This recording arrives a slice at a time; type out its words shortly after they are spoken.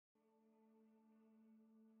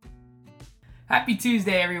Happy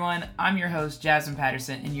Tuesday, everyone. I'm your host, Jazman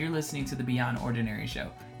Patterson, and you're listening to the Beyond Ordinary Show,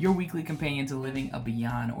 your weekly companion to living a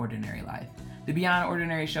beyond ordinary life. The Beyond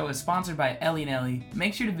Ordinary Show is sponsored by Ellie Nelly.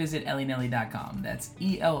 Make sure to visit ellienelly.com. That's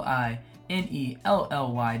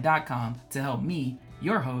ELINELLY.com to help me,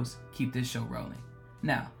 your host, keep this show rolling.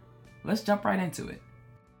 Now, let's jump right into it.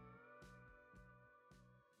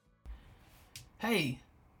 Hey,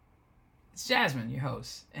 it's Jazman, your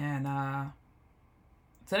host, and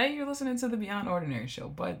today you're listening to the Beyond Ordinary Show,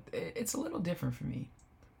 but it's a little different for me.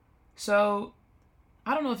 So,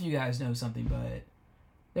 I don't know if you guys know something, but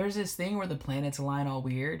there's this thing where the planets align all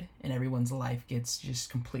weird and everyone's life gets just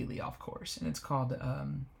completely off course, and it's called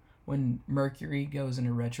when Mercury goes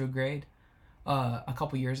into retrograde. A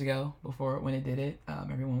couple years ago, when it did it,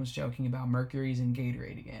 everyone was joking about Mercury's in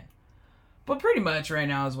Gatorade again. But pretty much right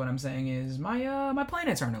now is what I'm saying is my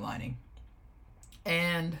planets aren't aligning,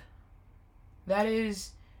 and that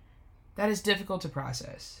is difficult to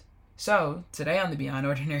process. So today on the Beyond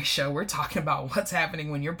Ordinary Show, we're talking about what's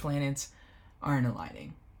happening when your planets aren't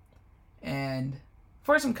aligning. And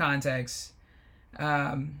for some context,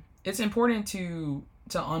 it's important to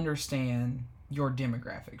understand your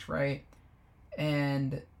demographics, right?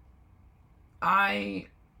 And I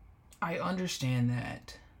understand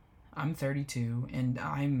that I'm 32, and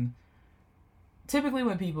I'm typically,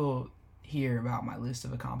 when people hear about my list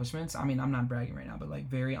of accomplishments, I mean, I'm not bragging right now, but like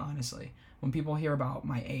very honestly, when people hear about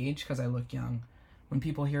my age, because I look young, when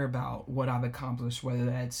people hear about what I've accomplished, whether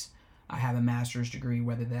that's I have a master's degree,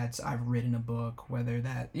 whether that's I've written a book, whether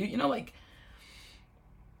that, like,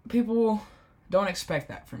 people don't expect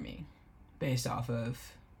that from me based off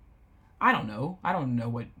of, I don't know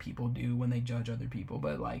what people do when they judge other people,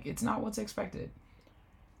 but like, it's not what's expected.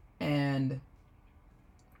 And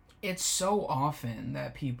it's so often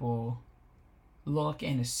that people look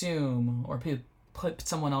and assume or put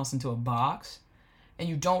someone else into a box, and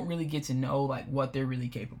you don't really get to know like what they're really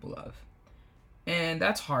capable of. And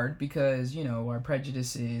that's hard because, our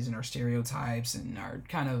prejudices and our stereotypes and our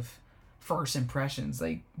kind of first impressions,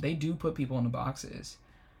 they do put people into boxes.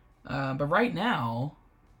 But right now,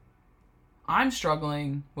 I'm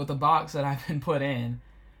struggling with a box that I've been put in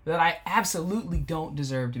that I absolutely don't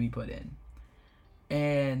deserve to be put in.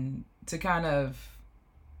 And to kind of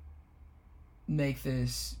make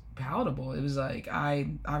this palatable, it was like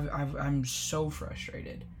I'm so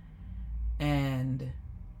frustrated, and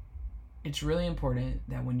it's really important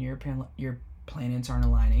that when your planets aren't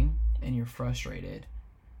aligning and you're frustrated,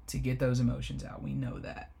 to get those emotions out. We know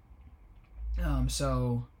that.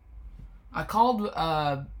 So I called.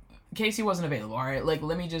 Casey wasn't available. All right, like,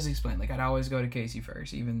 let me just explain. Like, I'd always go to Casey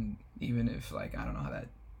first, even if like I don't know how that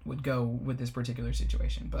would go with this particular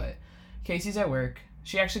situation. But Casey's at work.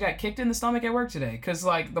 She actually got kicked in the stomach at work today because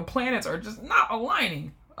like the planets are just not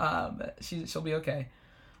aligning. But she'll be okay.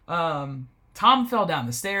 Tom fell down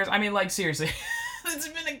the stairs. I mean, like, seriously, it's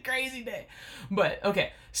been a crazy day. But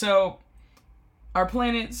okay, so our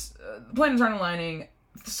planets aren't aligning.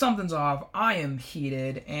 Something's off. I am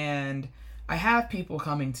heated, and I have people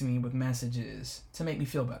coming to me with messages to make me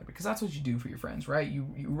feel better, because that's what you do for your friends, right? You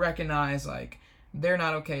recognize, like, they're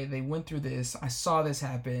not okay. They went through this. I saw this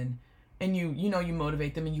happen. And you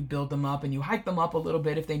motivate them, and you build them up, and you hype them up a little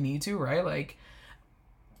bit if they need to, right? Like,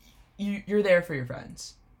 you're there for your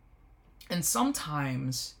friends. And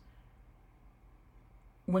sometimes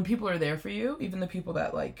when people are there for you, even the people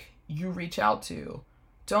that, like, you reach out to,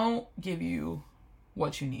 don't give you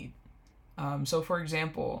what you need. So, for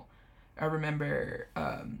example, I remember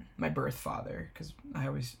my birth father, because I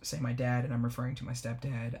always say my dad, and I'm referring to my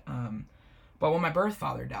stepdad. But when my birth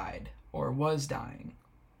father died, or was dying,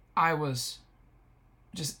 I was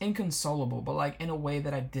just inconsolable, but like in a way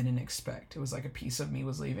that I didn't expect. It was like a piece of me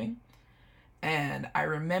was leaving. And I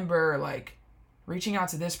remember like reaching out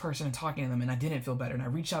to this person and talking to them, and I didn't feel better. And I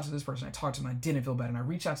reached out to this person, I talked to them, I didn't feel better. And I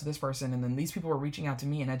reached out to this person, and then these people were reaching out to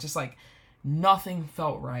me, and I just like, nothing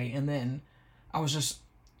felt right. And then I was just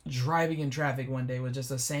driving in traffic one day with just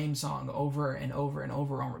the same song over and over and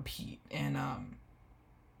over on repeat. And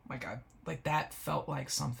that felt like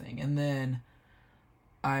something. And then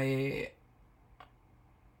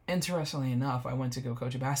interestingly enough, I went to go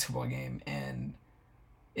coach a basketball game, and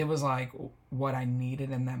it was like what I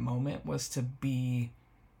needed in that moment was to be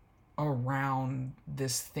around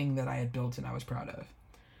this thing that I had built and I was proud of.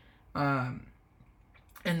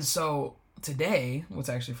 And so today, what's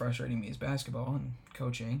actually frustrating me is basketball and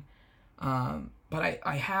coaching. But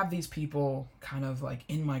I have these people kind of like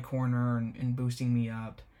in my corner and boosting me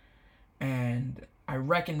up. And I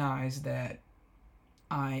recognize that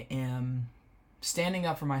I am standing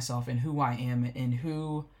up for myself and who I am and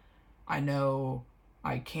who I know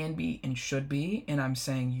I can be and should be, and I'm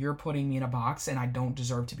saying you're putting me in a box and I don't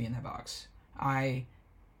deserve to be in that box. I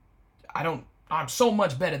don't I'm so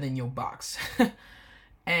much better than your box.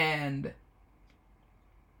 And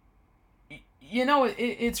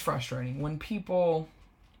it's frustrating when people,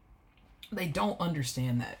 they don't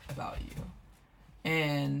understand that about you.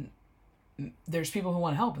 And there's people who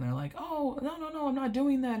want to help and they're like, "Oh, no, I'm not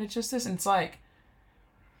doing that. It's just this." And it's like,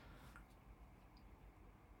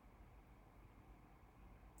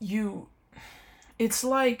 it's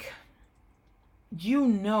like you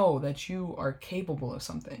know that you are capable of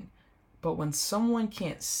something, but when someone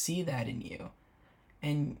can't see that in you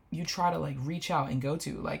and you try to like reach out and go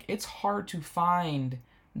to, like, it's hard to find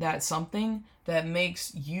that something that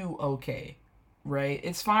makes you okay, right?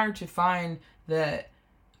 It's hard to find that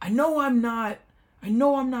I know I'm not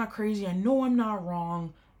crazy, I know I'm not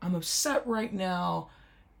wrong, I'm upset right now,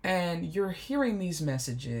 and you're hearing these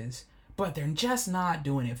messages, but they're just not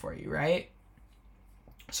doing it for you, right?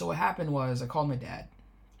 So what happened was I called my dad,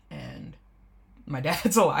 and my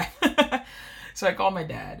dad's alive. So I called my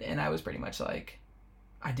dad, and I was pretty much like,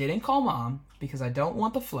 I didn't call mom because I don't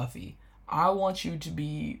want the fluffy. I want you to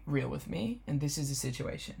be real with me, and this is the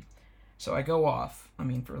situation. So I go off,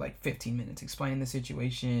 for like 15 minutes, explaining the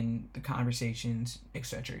situation, the conversations,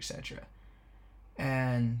 etc., etc.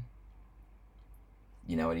 And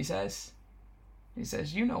you know what he says? He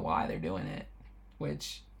says, "You know why they're doing it,"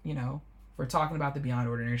 which, we're talking about the Beyond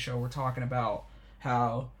Ordinary show. We're talking about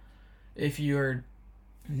how if you're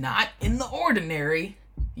not in the ordinary,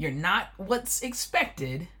 you're not what's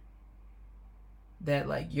expected, that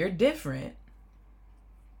like you're different.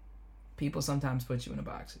 People sometimes put you in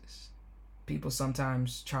boxes. People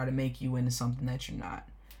sometimes try to make you into something that you're not.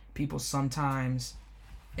 People sometimes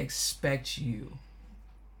expect you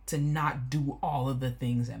to not do all of the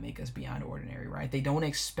things that make us beyond ordinary, right? They don't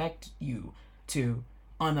expect you to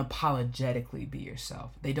unapologetically be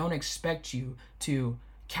yourself. They don't expect you to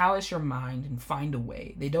callous your mind and find a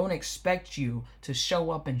way. They don't expect you to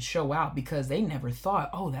show up and show out because they never thought,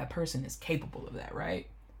 oh, that person is capable of that, right?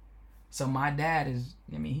 So my dad is,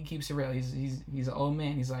 he keeps it real. He's an old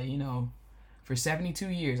man. He's like, for 72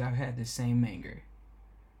 years I've had this same anger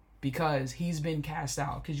because he's been cast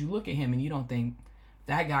out. Because you look at him and you don't think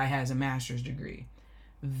that guy has a master's degree.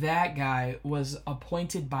 That guy was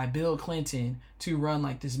appointed by Bill Clinton to run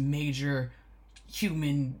like this major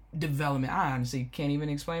human development. I honestly can't even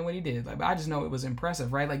explain what he did. Like, I just know it was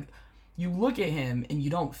impressive, right? Like, you look at him and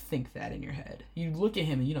you don't think that in your head. You look at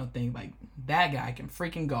him and you don't think like that guy can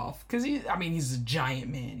freaking golf, because he's a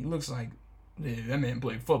giant man. He looks like, yeah, that man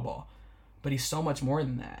played football, but he's so much more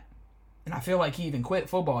than that. And I feel like he even quit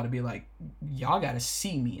football to be like, y'all got to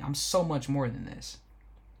see me. I'm so much more than this.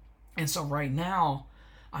 And so right now,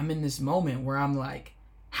 I'm in this moment where I'm like,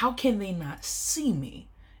 how can they not see me?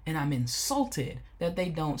 And I'm insulted that they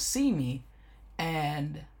don't see me.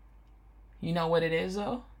 And you know what it is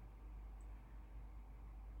though?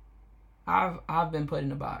 I've been put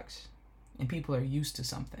in a box, and people are used to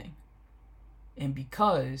something. And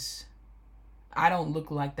because I don't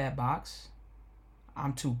look like that box,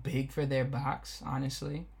 I'm too big for their box,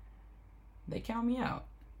 honestly, they count me out.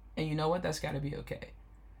 And you know what? That's got to be okay.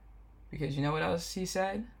 Because you know what else he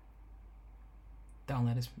said? Don't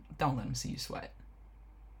let him see you sweat.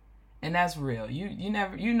 And that's real.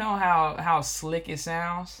 You know how slick it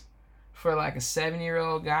sounds for like a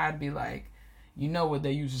 7-year-old guy to be like, you know what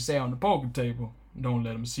they used to say on the poker table? Don't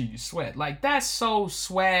let them see you sweat. Like, that's so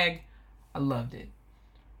swag. I loved it.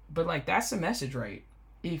 But like, that's the message, right?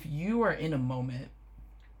 If you are in a moment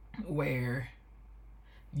where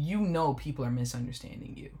people are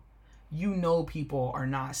misunderstanding you, people are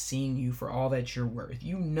not seeing you for all that you're worth,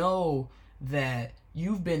 that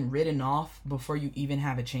you've been written off before you even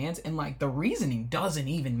have a chance, and like the reasoning doesn't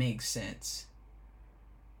even make sense,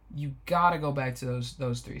 you gotta go back to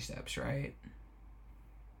those 3 steps, right?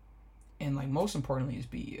 And like, most importantly is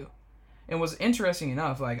be you. And what's interesting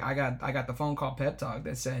enough, like I got the phone call pep talk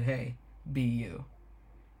that said, hey, be you.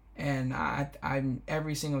 And I'm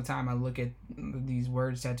every single time I look at these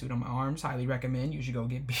words tattooed on my arms, highly recommend you should go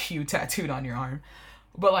get "be you" tattooed on your arm.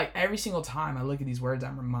 But like, every single time I look at these words,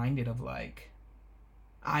 I'm reminded of like,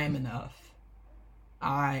 I am enough.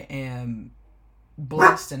 I am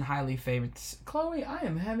blessed and highly favored. Chloe, I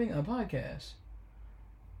am having a podcast.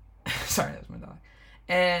 Sorry, that's my dog.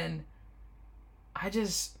 And I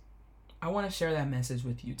want to share that message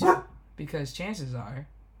with you too, because chances are,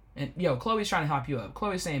 and Chloe's trying to hop you up.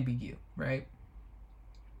 Chloe's saying be you, right?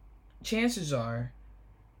 Chances are,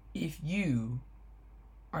 if you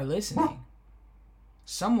are listening,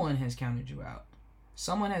 someone has counted you out.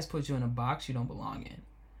 Someone has put you in a box you don't belong in.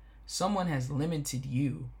 someone has limited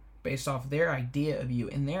you based off their idea of you,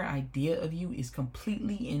 and their idea of you is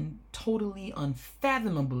completely and totally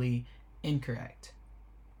unfathomably incorrect.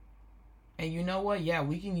 And you know what? Yeah,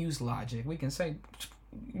 we can use logic. We can say,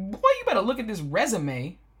 boy, you better look at this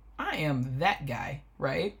resume. I am that guy,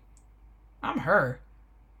 right? I'm her.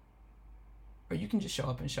 Or you can just show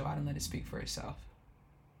up and show out and let it speak for itself.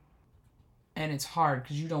 And it's hard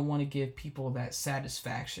because you don't want to give people that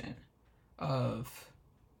satisfaction of,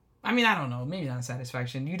 I mean, I don't know, maybe not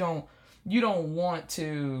satisfaction. You don't want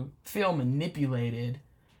to feel manipulated,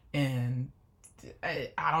 and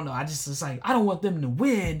I don't know. It's like, I don't want them to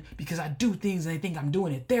win because I do things and they think I'm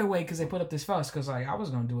doing it their way because they put up this fuss, because like I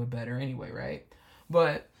was gonna do it better anyway, right?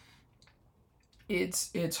 But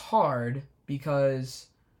it's hard because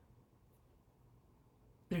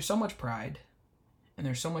there's so much pride and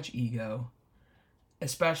there's so much ego,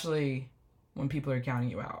 especially when people are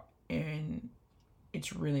counting you out. And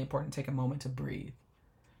it's really important to take a moment to breathe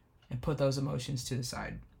and put those emotions to the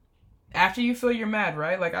side. After you feel you're mad,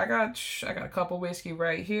 right? Like I got a cup of whiskey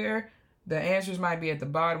right here. The answers might be at the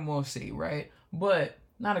bottom. We'll see, right? But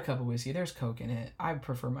not a cup of whiskey. There's Coke in it. I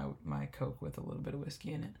prefer my Coke with a little bit of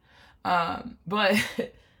whiskey in it. But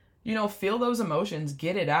feel those emotions,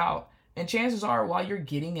 get it out. And chances are, while you're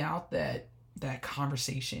getting out that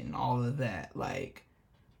conversation, all of that, like,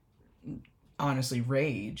 honestly,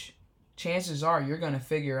 rage, chances are you're going to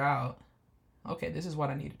figure out, okay, this is what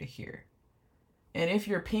I needed to hear. And if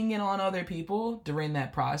you're pinging on other people during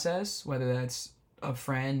that process, whether that's a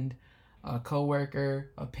friend, a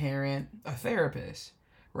coworker, a parent, a therapist,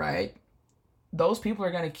 right? Those people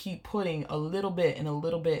are going to keep putting a little bit and a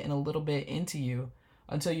little bit and a little bit into you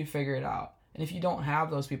until you figure it out. And if you don't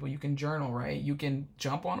have those people, you can journal, right? You can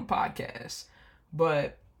jump on a podcast.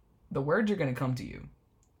 But the words are going to come to you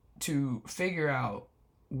to figure out,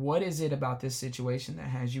 what is it about this situation that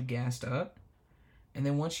has you gassed up? And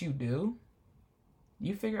then once you do,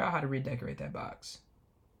 you figure out how to redecorate that box.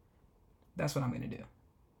 That's what I'm going to do.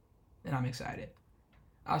 And I'm excited.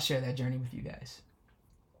 I'll share that journey with you guys.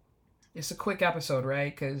 It's a quick episode,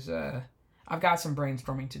 right? Because I've got some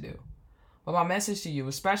brainstorming to do. But my message to you,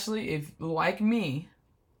 especially if, like me,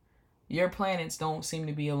 your planets don't seem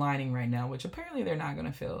to be aligning right now, which apparently they're not going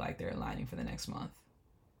to feel like they're aligning for the next month,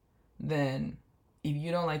 then if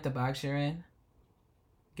you don't like the box you're in,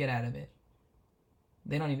 get out of it.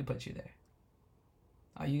 They don't need to put you there.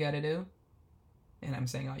 All you got to do, and I'm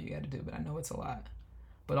saying all you got to do, but I know it's a lot,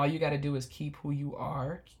 but all you got to do is keep who you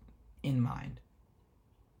are in mind.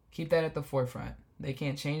 Keep that at the forefront. They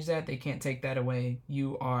can't change that. They can't take that away.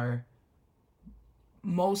 You are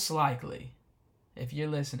most likely, if you're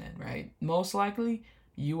listening, right? Most likely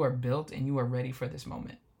you are built and you are ready for this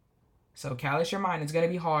moment. So callous your mind. It's going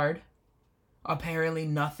to be hard. Apparently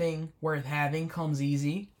nothing worth having comes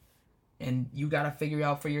easy. And you got to figure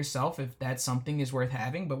out for yourself if that something is worth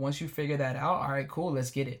having. But once you figure that out, all right, cool,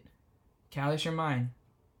 let's get it. Callous your mind.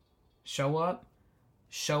 Show up.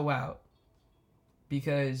 Show out.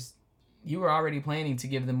 Because you were already planning to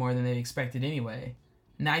give them more than they expected anyway.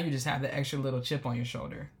 Now you just have the extra little chip on your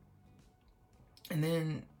shoulder. And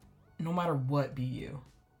then, no matter what, be you.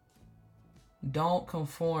 Don't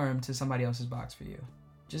conform to somebody else's box for you.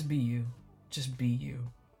 Just be you. Just be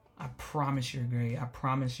you. I promise you're great. I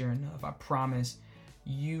promise you're enough. I promise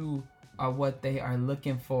you are what they are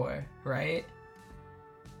looking for, right?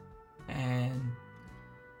 And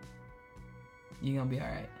you're gonna be all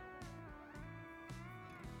right.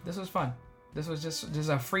 This was fun. This was just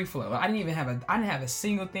a free flow. I didn't have a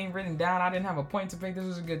single thing written down. I didn't have a point to pick. This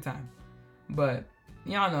was a good time. But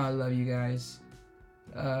y'all know I love you guys.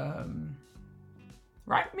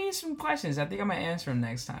 Write me some questions. I think I'm gonna answer them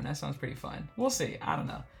next time. That sounds pretty fun. We'll see. I don't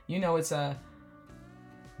know. You know, it's Jazman,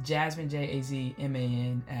 Jazman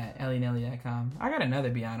 @ellienelly.com. I got another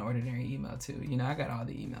Beyond Ordinary email too. You know, I got all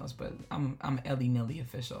the emails, but I'm Ellie Nelly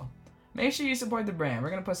official. Make sure you support the brand. We're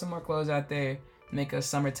gonna put some more clothes out there. Make us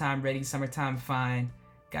summertime ready, summertime fine.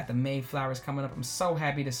 Got the Mayflowers coming up. I'm so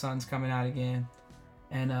happy the sun's coming out again.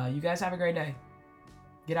 And you guys have a great day.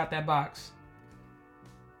 Get out that box.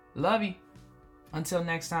 Love you. Until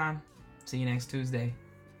next time. See you next Tuesday.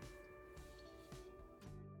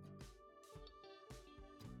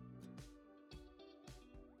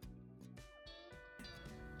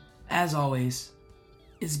 As always,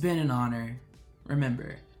 it's been an honor.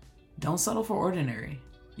 Remember, don't settle for ordinary.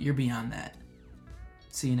 You're beyond that.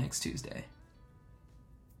 See you next Tuesday.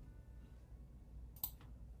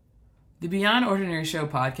 The Beyond Ordinary Show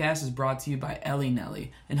podcast is brought to you by Ellie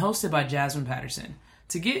Nelly and hosted by Jazman Patterson.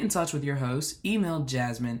 To get in touch with your host, email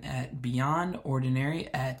Jazman at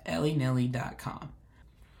beyondordinary@ellienelly.com.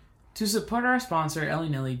 To support our sponsor, Ellie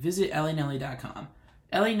Nelly, visit ellienelly.com.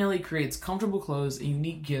 Ellie Nelly creates comfortable clothes and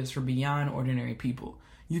unique gifts for beyond ordinary people.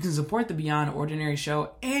 You can support the Beyond Ordinary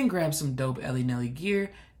show and grab some dope Ellie Nelly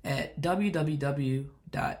gear at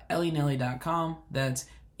www.ellienelly.com. That's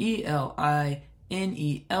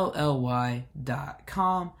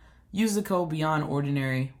ELINELLY.com. Use the code Beyond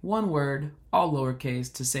Ordinary, one word, all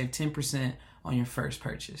lowercase, to save 10% on your first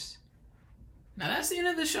purchase. Now that's the end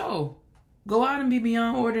of the show. Go out and be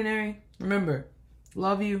beyond ordinary. Remember,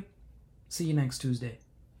 love you. See you next Tuesday.